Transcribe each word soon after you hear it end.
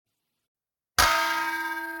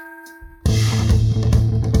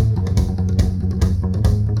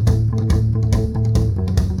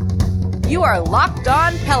You are Locked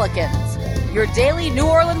On Pelicans, your daily New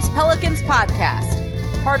Orleans Pelicans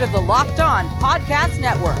podcast, part of the Locked On Podcast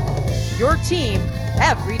Network, your team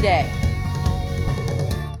every day.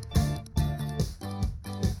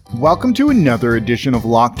 Welcome to another edition of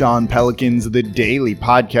Locked On Pelicans, the daily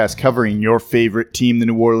podcast covering your favorite team, the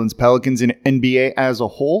New Orleans Pelicans, and NBA as a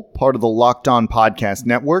whole, part of the Locked On Podcast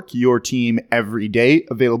Network, your team every day,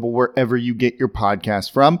 available wherever you get your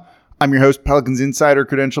podcast from. I'm your host, Pelicans Insider,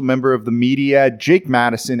 credential member of the media, Jake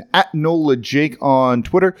Madison, at NOLA Jake on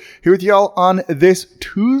Twitter, here with y'all on this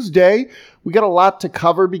Tuesday. We got a lot to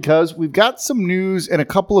cover because we've got some news in a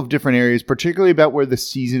couple of different areas, particularly about where the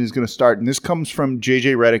season is going to start. And this comes from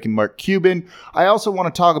JJ Redick and Mark Cuban. I also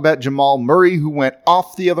want to talk about Jamal Murray, who went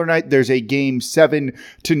off the other night. There's a Game 7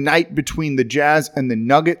 tonight between the Jazz and the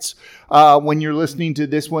Nuggets. When you're listening to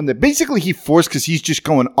this one, that basically he forced because he's just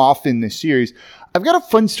going off in this series. I've got a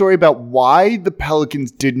fun story about why the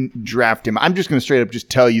Pelicans didn't draft him. I'm just going to straight up just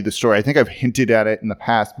tell you the story. I think I've hinted at it in the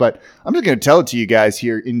past, but I'm just going to tell it to you guys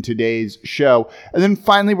here in today's show. And then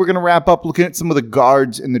finally, we're going to wrap up looking at some of the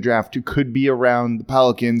guards in the draft who could be around the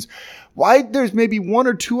Pelicans. Why there's maybe one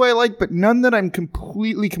or two I like, but none that I'm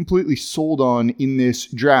completely sold on in this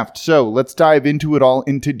draft. So let's dive into it all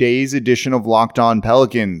in today's edition of Locked On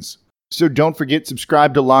Pelicans. So don't forget,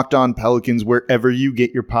 subscribe to Locked On Pelicans wherever you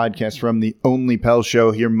get your podcast from. The only Pel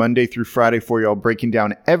show here Monday through Friday for y'all, breaking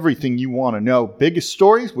down everything you want to know. Biggest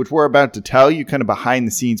stories, which we're about to tell you, kind of behind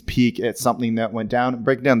the scenes peek at something that went down,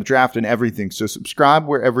 breaking down the draft and everything. So subscribe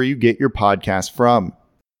wherever you get your podcast from.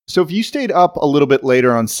 So if you stayed up a little bit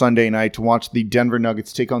later on Sunday night to watch the Denver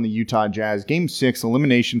Nuggets take on the Utah Jazz, Game 6,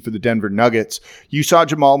 elimination for the Denver Nuggets, you saw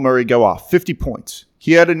Jamal Murray go off 50 points.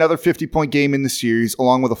 He had another 50-point game in the series,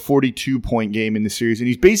 along with a 42-point game in the series, and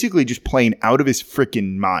he's basically just playing out of his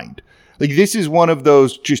freaking mind. Like, this is one of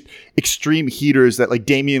those just extreme heaters that, like,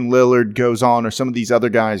 Damian Lillard goes on or some of these other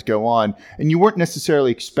guys go on, and you weren't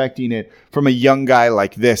necessarily expecting it from a young guy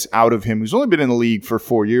like this out of him, who's only been in the league for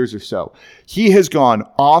 4 years or so. He has gone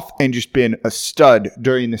off and just been a stud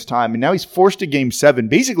during this time, and now he's forced to Game 7,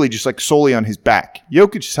 basically just, like, solely on his back.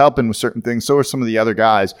 Jokic is helping with certain things, so are some of the other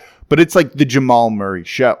guys, but it's like the Jamal Murray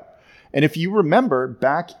show. And if you remember,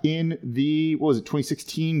 back in the,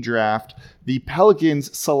 2016 draft, the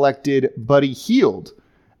Pelicans selected Buddy Hield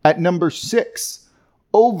at number 6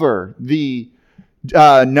 over the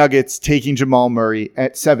Nuggets taking Jamal Murray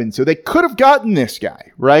at 7. So they could have gotten this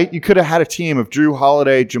guy, right? You could have had a team of Jrue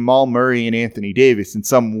Holiday, Jamal Murray, and Anthony Davis in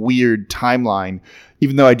some weird timeline,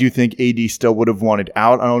 even though I do think AD still would have wanted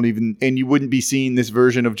out. And you wouldn't be seeing this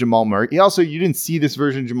version of Jamal Murray. You didn't see this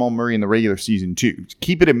version of Jamal Murray in the regular season too.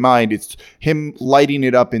 Keep it in mind, it's him lighting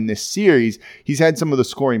it up in this series. He's had some of the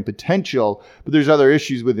scoring potential, but there's other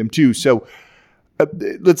issues with him too. So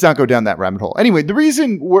let's not go down that rabbit hole. Anyway, the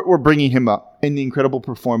reason we're bringing him up and the incredible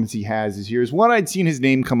performance he has this year is, one, I'd seen his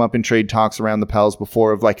name come up in trade talks around the Pels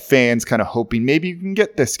before, of like fans kind of hoping maybe you can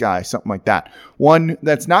get this guy, something like that. One,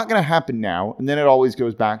 that's not going to happen now. And then it always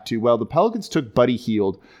goes back to, well, the Pelicans took Buddy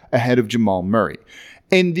Hield ahead of Jamal Murray.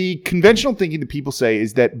 And the conventional thinking that people say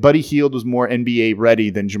is that Buddy Hield was more NBA ready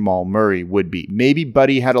than Jamal Murray would be. Maybe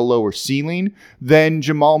Buddy had a lower ceiling than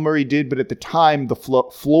Jamal Murray did, but at the time, the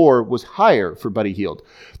floor was higher for Buddy Hield.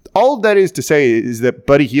 All of that is to say is that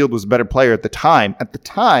Buddy Hield was a better player at the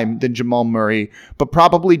time than Jamal Murray, but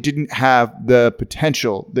probably didn't have the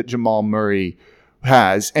potential that Jamal Murray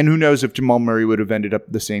has. And who knows if Jamal Murray would have ended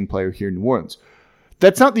up the same player here in New Orleans.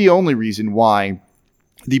 That's not the only reason why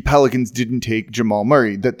the Pelicans didn't take Jamal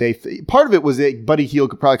Murray. Part of it was that Buddy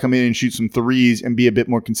Hield could probably come in and shoot some threes and be a bit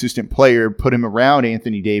more consistent player, put him around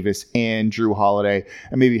Anthony Davis and Jrue Holiday,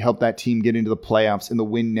 and maybe help that team get into the playoffs in the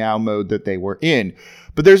win now mode that they were in.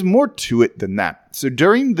 But there's more to it than that. So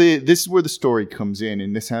this is where the story comes in,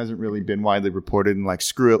 and this hasn't really been widely reported, and like,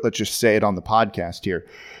 screw it, let's just say it on the podcast here.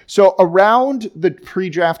 So around the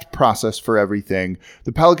pre-draft process for everything,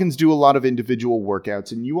 the Pelicans do a lot of individual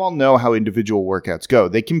workouts, and you all know how individual workouts go.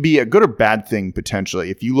 They can be a good or bad thing, potentially.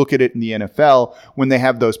 If you look at it in the NFL, when they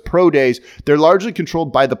have those pro days, they're largely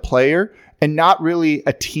controlled by the player and not really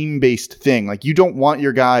a team-based thing. Like, you don't want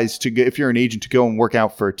your guys to go, if you're an agent, to go and work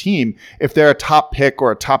out for a team if they're a top pick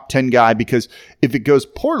or a top 10 guy, because if it goes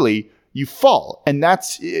poorly, you fall. And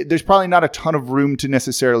there's probably not a ton of room to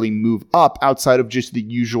necessarily move up outside of just the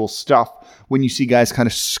usual stuff when you see guys kind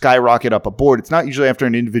of skyrocket up a board. It's not usually after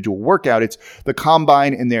an individual workout. It's the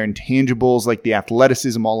combine and their intangibles, like the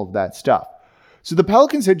athleticism, all of that stuff. So the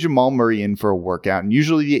Pelicans had Jamal Murray in for a workout, and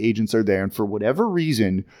usually the agents are there, and for whatever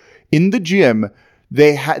reason, in the gym,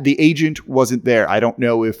 the agent wasn't there. I don't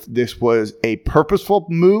know if this was a purposeful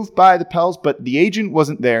move by the Pels, but the agent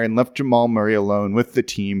wasn't there and left Jamal Murray alone with the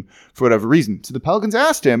team for whatever reason. So the Pelicans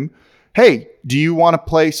asked him, hey, do you want to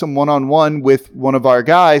play some one-on-one with one of our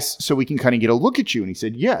guys so we can kind of get a look at you? And he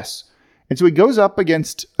said, yes. And so he goes up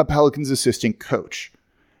against a Pelicans assistant coach.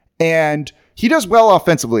 And he does well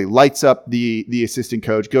offensively, lights up the assistant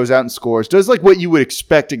coach, goes out and scores, does like what you would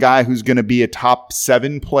expect a guy who's going to be a top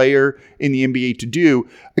 7 player in the NBA to do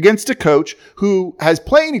against a coach who has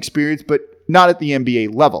playing experience, but not at the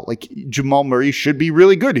NBA level. Like Jamal Murray should be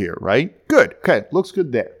really good here, right? Good. Okay. Looks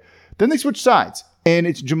good there. Then they switch sides and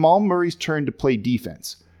it's Jamal Murray's turn to play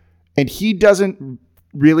defense. And he doesn't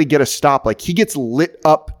really get a stop. Like he gets lit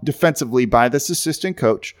up defensively by this assistant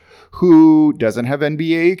coach who doesn't have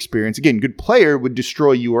NBA experience. Again, good player would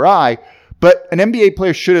destroy you or I, but an NBA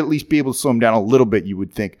player should at least be able to slow him down a little bit, you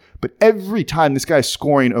would think. But every time this guy's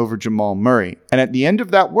scoring over Jamal Murray. And at the end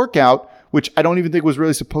of that workout, which I don't even think was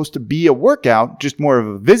really supposed to be a workout, just more of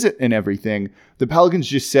a visit and everything, the Pelicans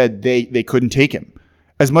just said they couldn't take him.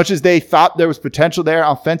 As much as they thought there was potential there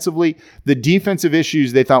offensively, the defensive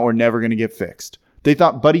issues they thought were never going to get fixed. They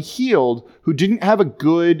thought Buddy Hield, who didn't have a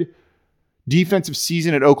good defensive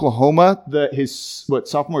season at Oklahoma, his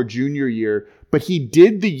sophomore, junior year, but he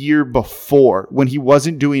did the year before when he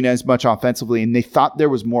wasn't doing as much offensively, and they thought there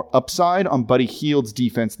was more upside on Buddy Hield's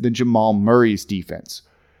defense than Jamal Murray's defense.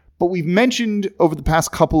 But we've mentioned over the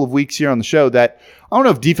past couple of weeks here on the show that I don't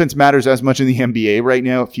know if defense matters as much in the NBA right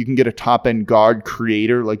now. If you can get a top-end guard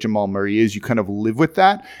creator like Jamal Murray is, you kind of live with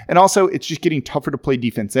that. And also, it's just getting tougher to play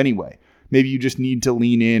defense anyway. Maybe you just need to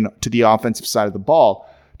lean in to the offensive side of the ball.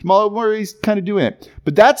 Jamal Murray's kind of doing it.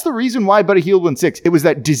 But that's the reason why Buddy Hield won 6. It was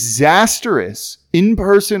that disastrous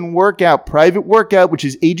in-person workout, private workout, which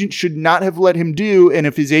his agent should not have let him do, and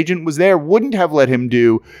if his agent was there, wouldn't have let him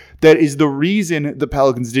do. That is the reason the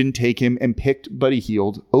Pelicans didn't take him and picked Buddy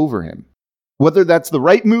Hield over him. Whether that's the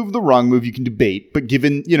right move, the wrong move, you can debate. But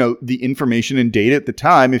given, the information and data at the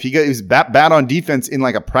time, if he was that bad on defense in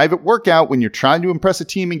like a private workout when you're trying to impress a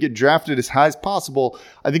team and get drafted as high as possible,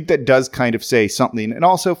 I think that does kind of say something. And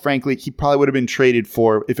also, frankly, he probably would have been traded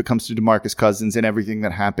for if it comes to DeMarcus Cousins and everything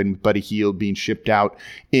that happened with Buddy Hield being shipped out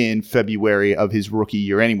in February of his rookie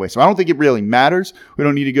year anyway. So I don't think it really matters. We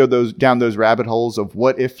don't need to go down those rabbit holes of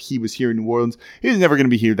what if he was here in New Orleans. He's never going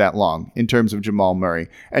to be here that long in terms of Jamal Murray.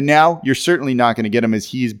 And now you're certainly not going to get him, as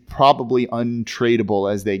he's probably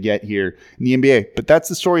untradeable as they get here in the NBA. But that's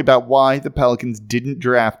the story about why the Pelicans didn't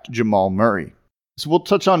draft Jamal Murray. So we'll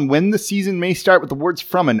touch on when the season may start with the words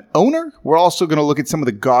from an owner. We're also going to look at some of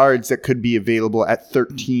the guards that could be available at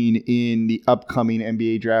 13 in the upcoming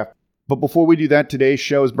NBA draft. But before we do that, today's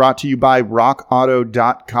show is brought to you by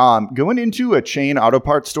RockAuto.com. Going into a chain auto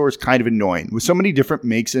parts store is kind of annoying. With so many different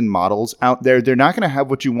makes and models out there, they're not going to have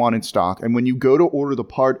what you want in stock. And when you go to order the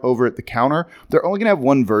part over at the counter, they're only going to have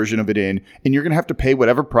one version of it in, and you're going to have to pay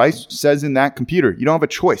whatever price says in that computer. You don't have a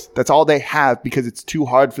choice. That's all they have because it's too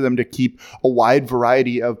hard for them to keep a wide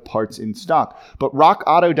variety of parts in stock. But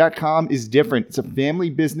RockAuto.com is different. It's a family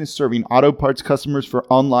business serving auto parts customers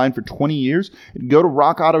online for 20 years. And go to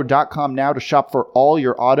RockAuto.com now to shop for all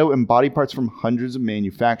your auto and body parts from hundreds of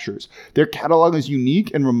manufacturers. Their catalog is unique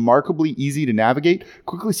and remarkably easy to navigate.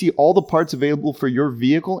 Quickly see all the parts available for your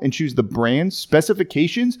vehicle and choose the brands,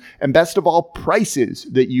 specifications, and best of all, prices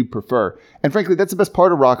that you prefer. And frankly, that's the best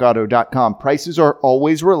part of RockAuto.com. Prices are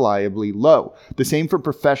always reliably low. The same for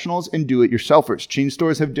professionals and do-it-yourselfers. Chain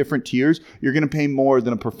stores have different tiers. You're going to pay more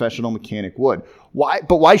than a professional mechanic would. Why?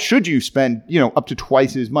 But why should you spend, up to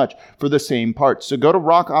twice as much for the same parts? So go to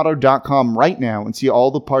rockauto.com right now and see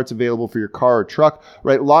all the parts available for your car or truck.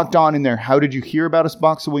 Right, locked on in there. How did you hear about us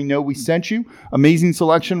box so we know we sent you? Amazing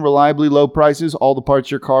selection, reliably low prices, all the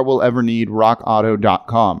parts your car will ever need.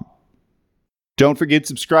 rockauto.com. Don't forget,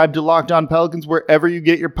 subscribe to Locked On Pelicans wherever you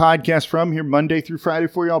get your podcast from. Here Monday through Friday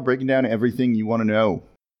for y'all, breaking down everything you want to know.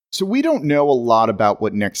 So we don't know a lot about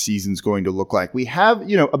what next season's going to look like. We have,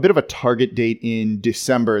 a bit of a target date in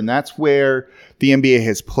December, and that's where the NBA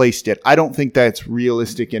has placed it. I don't think that's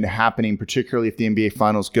realistic in happening, particularly if the NBA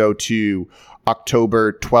Finals go to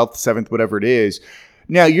October 12th, 7th, whatever it is.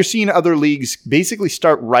 Now, you're seeing other leagues basically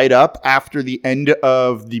start right up after the end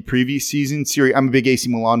of the previous season. I'm a big AC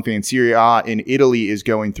Milan fan. Serie A in Italy is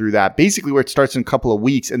going through that, basically where it starts in a couple of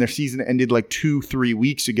weeks, and their season ended like 2-3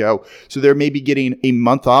 weeks ago. So they're maybe getting a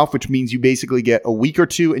month off, which means you basically get a week or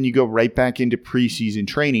two, and you go right back into preseason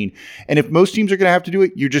training. And if most teams are going to have to do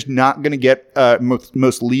it, you're just not going to get,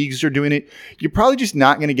 most leagues are doing it. You're probably just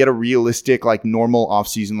not going to get a realistic, normal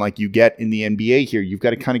offseason like you get in the NBA here. You've got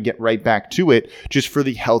to kind of get right back to it just for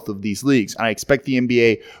the health of these leagues. And I expect the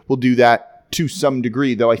NBA will do that to some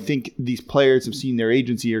degree, though I think these players have seen their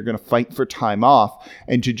agency are going to fight for time off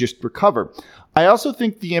and to just recover. I also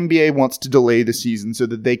think the NBA wants to delay the season so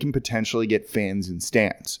that they can potentially get fans in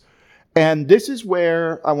stands. And this is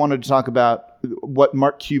where I wanted to talk about what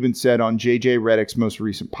Mark Cuban said on JJ Redick's most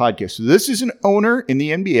recent podcast. So this is an owner in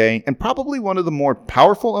the NBA and probably one of the more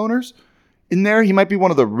powerful owners in there. He might be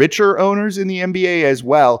one of the richer owners in the NBA as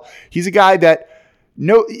well. He's a guy that,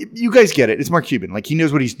 no, you guys get it. It's Mark Cuban. Like, he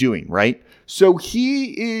knows what he's doing, right? So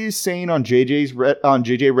he is saying on JJ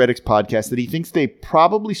Redick's podcast that he thinks they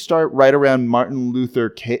probably start right around Martin Luther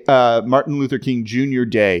King Jr.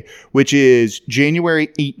 Day, which is January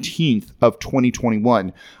 18th of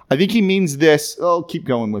 2021. I think he means this. I'll keep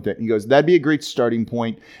going with it. He goes, that'd be a great starting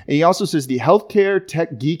point. And he also says, the healthcare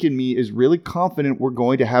tech geek in me is really confident we're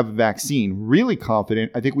going to have a vaccine. Really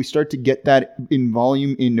confident. I think we start to get that in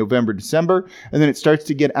volume in November, December, and then it starts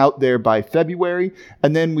to get out there by February.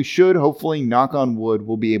 And then we should, hopefully, knock on wood,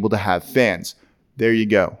 we'll be able to have fans. There you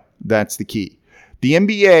go. That's the key. The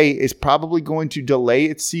NBA is probably going to delay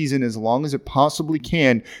its season as long as it possibly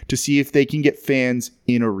can to see if they can get fans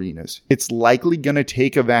in arenas. It's likely going to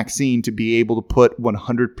take a vaccine to be able to put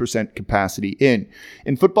 100% capacity in.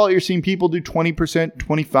 In football, you're seeing people do 20%,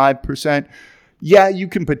 25%. Yeah, you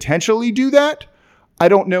can potentially do that. I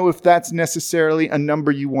don't know if that's necessarily a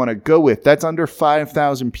number you want to go with. That's under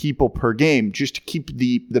 5,000 people per game. Just to keep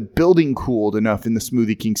the building cooled enough in the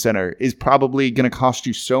Smoothie King Center is probably going to cost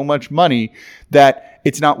you so much money that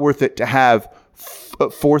it's not worth it to have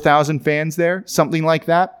 4,000 fans there, something like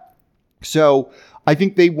that. So I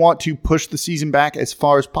think they want to push the season back as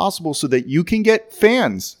far as possible so that you can get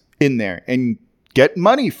fans in there and get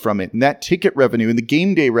money from it, and that ticket revenue and the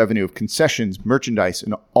game day revenue of concessions, merchandise,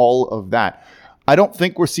 and all of that. I don't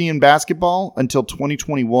think we're seeing basketball until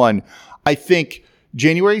 2021. I think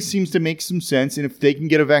January seems to make some sense, and if they can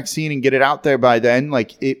get a vaccine and get it out there by then,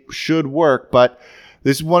 like, it should work, but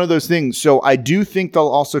this is one of those things. So I do think they'll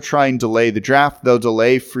also try and delay the draft. They'll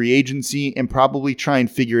delay free agency and probably try and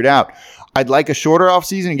figure it out. I'd like a shorter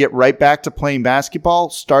offseason and get right back to playing basketball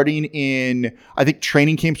starting in, I think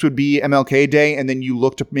training camps would be MLK Day, and then you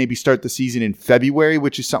look to maybe start the season in February,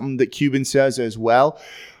 which is something that Cuban says as well.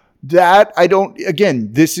 That I don't, again,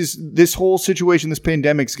 this whole situation, this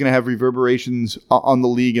pandemic is going to have reverberations on the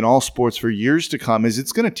league and all sports for years to come, is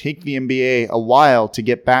it's going to take the NBA a while to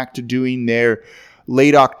get back to doing their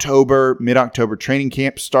late October, mid-October training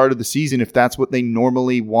camp, start of the season, if that's what they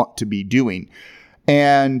normally want to be doing.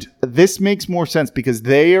 And this makes more sense because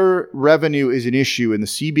their revenue is an issue and the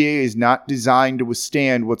CBA is not designed to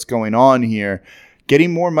withstand what's going on here.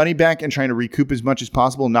 Getting more money back and trying to recoup as much as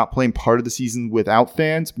possible and not playing part of the season without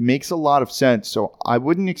fans makes a lot of sense. So I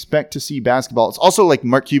wouldn't expect to see basketball. It's also like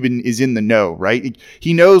Mark Cuban is in the know, right?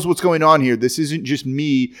 He knows what's going on here. This isn't just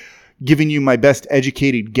me giving you my best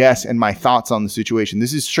educated guess and my thoughts on the situation.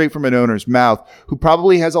 This is straight from an owner's mouth who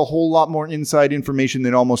probably has a whole lot more inside information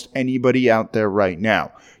than almost anybody out there right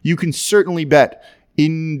now. You can certainly bet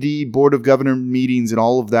in the Board of Governor meetings and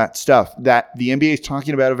all of that stuff that the NBA is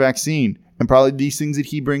talking about a vaccine. And probably these things that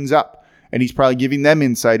he brings up. And he's probably giving them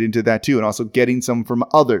insight into that too. And also getting some from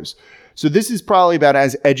others. So this is probably about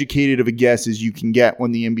as educated of a guess as you can get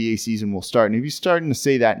when the NBA season will start. And if you're starting to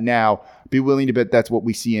say that now, be willing to bet that's what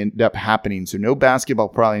we see end up happening. So no basketball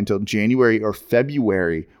probably until January or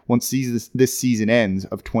February once this season ends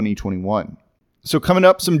of 2021. So coming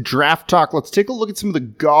up, some draft talk. Let's take a look at some of the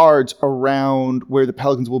guards around where the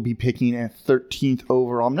Pelicans will be picking at 13th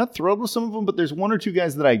overall. I'm not thrilled with some of them, but there's one or two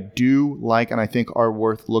guys that I do like and I think are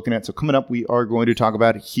worth looking at. So coming up, we are going to talk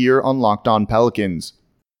about it here on Locked On Pelicans.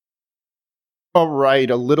 All right,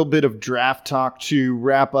 a little bit of draft talk to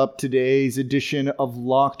wrap up today's edition of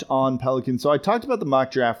Locked On Pelicans. So I talked about the mock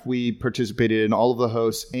draft we participated in, all of the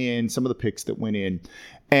hosts, and some of the picks that went in.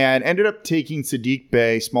 And ended up taking Saddiq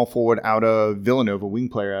Bey, small forward out of Villanova, wing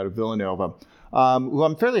player out of Villanova, who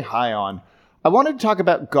I'm fairly high on. I wanted to talk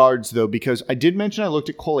about guards, though, because I did mention I looked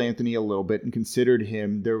at Cole Anthony a little bit and considered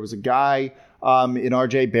him. There was a guy in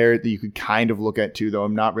R.J. Barrett that you could kind of look at, too, though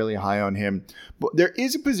I'm not really high on him. But there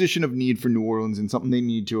is a position of need for New Orleans and something they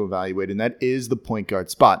need to evaluate, and that is the point guard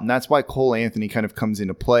spot. And that's why Cole Anthony kind of comes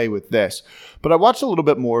into play with this. But I watched a little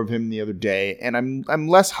bit more of him the other day, and I'm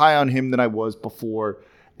less high on him than I was before.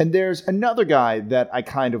 And there's another guy that I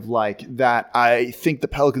kind of like that I think the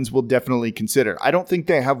Pelicans will definitely consider. I don't think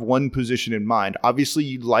they have one position in mind. Obviously,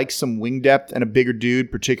 you'd like some wing depth and a bigger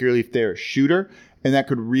dude, particularly if they're a shooter. and that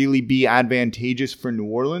could really be advantageous for New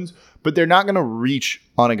Orleans, but they're not going to reach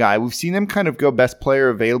on a guy. We've seen them kind of go best player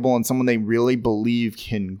available on someone they really believe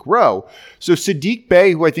can grow. So Saddiq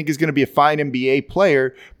Bey, who I think is going to be a fine NBA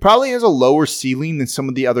player, probably has a lower ceiling than some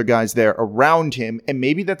of the other guys there around him, and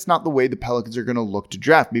maybe that's not the way the Pelicans are going to look to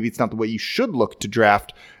draft. Maybe it's not the way you should look to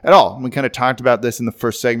draft at all. We kind of talked about this in the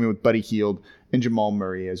first segment with Buddy Hield and Jamal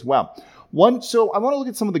Murray as well. So I want to look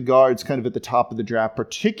at some of the guards kind of at the top of the draft,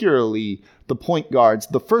 particularly the point guards.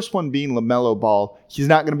 The first one being LaMelo Ball. He's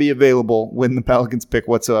not going to be available when the Pelicans pick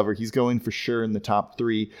whatsoever. He's going for sure in the top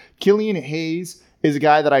 3. Killian Hayes is a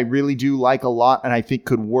guy that I really do like a lot and I think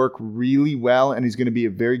could work really well, and he's going to be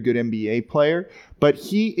a very good NBA player. But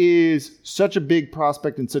he is such a big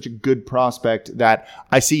prospect and such a good prospect that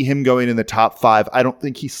I see him going in the top 5. I don't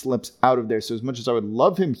think he slips out of there. So as much as I would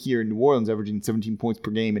love him here in New Orleans, averaging 17 points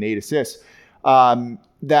per game and 8 assists,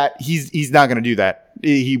 that he's not going to do that.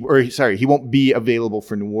 He won't be available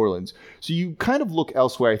for New Orleans. So you kind of look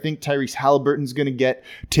elsewhere. I think Tyrese Halliburton's going to get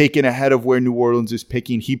taken ahead of where New Orleans is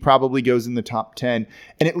picking. He probably goes in the top 10.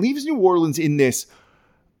 And it leaves New Orleans in this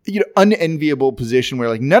unenviable position where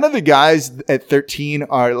like none of the guys at 13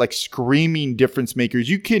 are like screaming difference makers.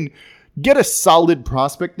 You can get a solid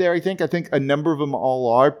prospect there, I think. I think a number of them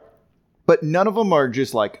all are. But none of them are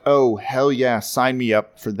just like, oh, hell yeah, sign me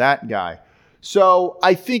up for that guy. So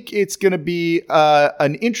I think it's going to be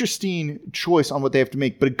an interesting choice on what they have to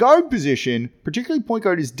make. But a guard position, particularly point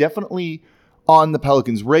guard, is definitely on the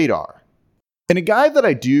Pelicans' radar. And a guy that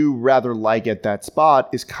I do rather like at that spot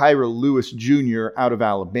is Kira Lewis Jr. out of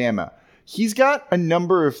Alabama. He's got a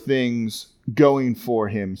number of things going for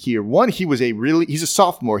him here. One, he's a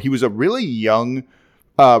sophomore. He was a really young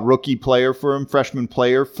rookie player for him, freshman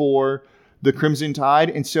player for the Crimson Tide.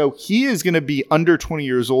 And so he is going to be under 20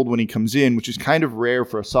 years old when he comes in, which is kind of rare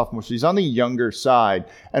for a sophomore. So he's on the younger side.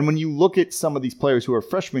 And when you look at some of these players who are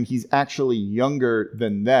freshmen, he's actually younger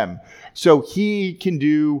than them. So he can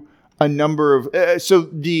do a number of so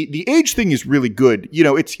the age thing is really good.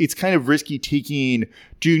 It's kind of risky taking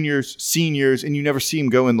juniors, seniors, and you never see him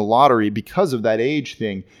go in the lottery because of that age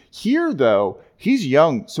thing. Here, though, he's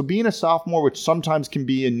young. So being a sophomore, which sometimes can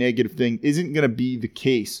be a negative thing, isn't going to be the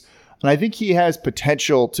case. And I think he has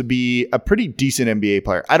potential to be a pretty decent NBA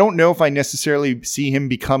player. I don't know if I necessarily see him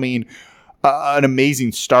becoming an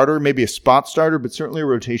amazing starter, maybe a spot starter, but certainly a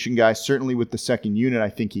rotation guy, certainly with the second unit, I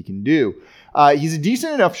think he can do. He's a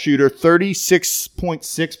decent enough shooter,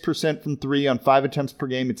 36.6% from 3 on 5 attempts per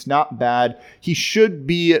game. It's not bad. He should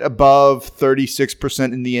be at above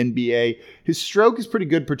 36% in the NBA. His stroke is pretty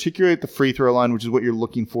good, particularly at the free throw line, which is what you're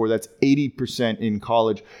looking for. That's 80% in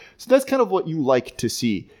college. So that's kind of what you like to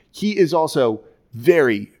see. He is also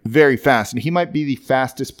very, very fast, and he might be the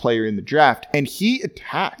fastest player in the draft, and he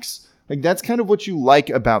attacks. Like, that's kind of what you like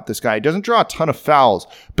about this guy. He doesn't draw a ton of fouls,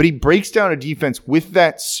 but he breaks down a defense with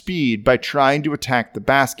that speed by trying to attack the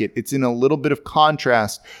basket. It's in a little bit of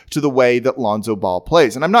contrast to the way that Lonzo Ball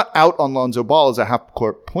plays. And I'm not out on Lonzo Ball as a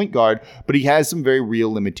half-court point guard, but he has some very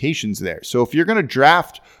real limitations there. So if you're going to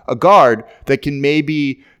draft a guard that can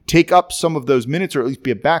maybe take up some of those minutes or at least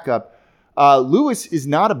be a backup, Lewis is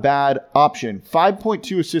not a bad option.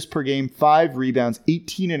 5.2 assists per game, 5 rebounds,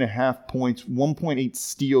 18.5 points, 1.8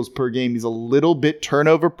 steals per game. He's a little bit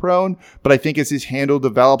turnover prone, but I think as his handle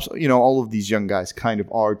develops, all of these young guys kind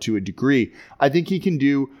of are to a degree. I think he can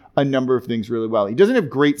do a number of things really well. He doesn't have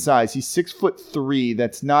great size. He's 6'3".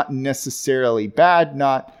 That's not necessarily bad,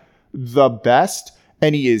 not the best.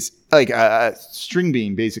 And he is like a string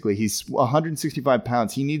bean, basically. He's 165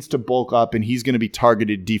 pounds. He needs to bulk up, and he's going to be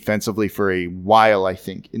targeted defensively for a while, I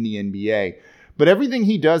think, in the NBA. But everything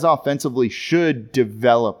he does offensively should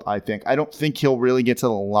develop, I think. I don't think he'll really get to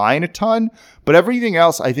the line a ton, but everything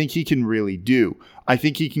else I think he can really do. I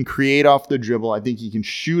think he can create off the dribble. I think he can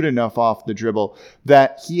shoot enough off the dribble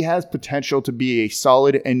that he has potential to be a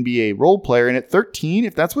solid NBA role player. And at 13,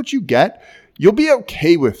 if that's what you get, you'll be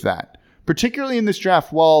okay with that. Particularly in this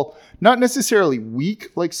draft, while not necessarily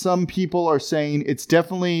weak like some people are saying, it's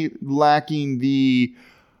definitely lacking the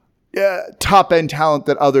top-end talent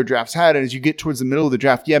that other drafts had. And as you get towards the middle of the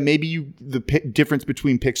draft, maybe the difference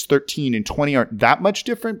between picks 13 and 20 aren't that much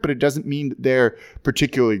different, but it doesn't mean that they're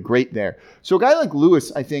particularly great there. So a guy like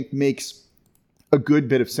Lewis, I think, makes a good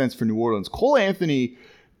bit of sense for New Orleans. Cole Anthony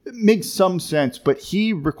makes some sense, but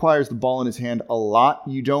he requires the ball in his hand a lot.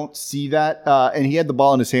 You don't see that. And he had the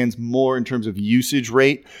ball in his hands more in terms of usage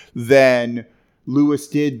rate than Lewis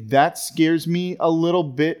did. That scares me a little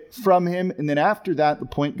bit from him. And then after that, the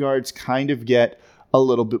point guards kind of get a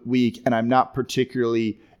little bit weak, and I'm not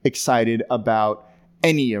particularly excited about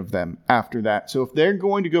any of them after that. So if they're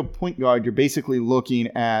going to go point guard, you're basically looking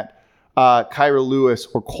at Kira Lewis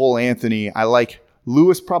or Cole Anthony. I like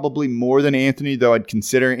Lewis probably more than Anthony, though I'd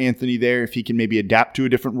consider Anthony there if he can maybe adapt to a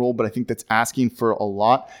different role, but I think that's asking for a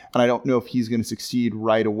lot, and I don't know if he's going to succeed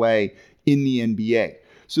right away in the NBA.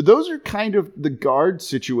 So those are kind of the guard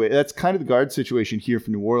situation. That's kind of the guard situation here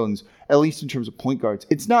for New Orleans, at least in terms of point guards.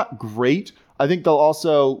 It's not great. I think they'll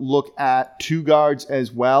also look at two guards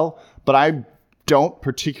as well, but I don't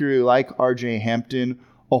particularly like RJ Hampton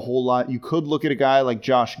a whole lot. You could look at a guy like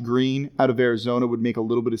Josh Green out of Arizona, would make a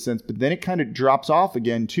little bit of sense, but then it kind of drops off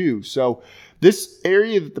again too. So this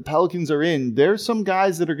area that the Pelicans are in, there's some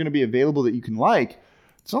guys that are going to be available that you can like.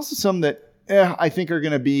 There's also some that I think are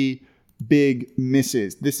going to be big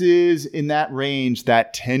misses. This is in that range,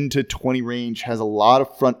 that 10 to 20 range, has a lot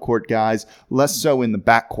of front court guys, less so in the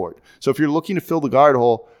backcourt. So if you're looking to fill the guard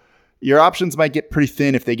hole, your options might get pretty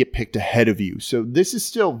thin if they get picked ahead of you. So this is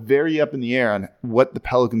still very up in the air on what the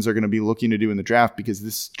Pelicans are going to be looking to do in the draft, because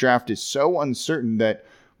this draft is so uncertain that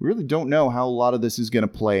we really don't know how a lot of this is going to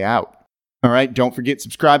play out. All right, don't forget,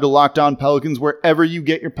 subscribe to Locked On Pelicans wherever you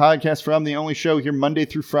get your podcast from. The only show here Monday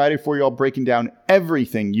through Friday for you all, breaking down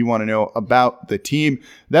everything you want to know about the team.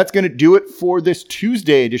 That's going to do it for this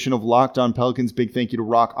Tuesday edition of Locked On Pelicans. Big thank you to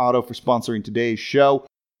Rock Auto for sponsoring today's show.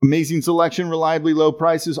 Amazing selection, reliably low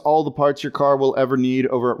prices, all the parts your car will ever need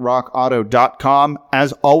over at rockauto.com.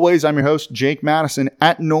 As always, I'm your host, Jake Madison,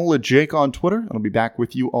 at NOLA Jake on Twitter. I'll be back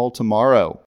with you all tomorrow.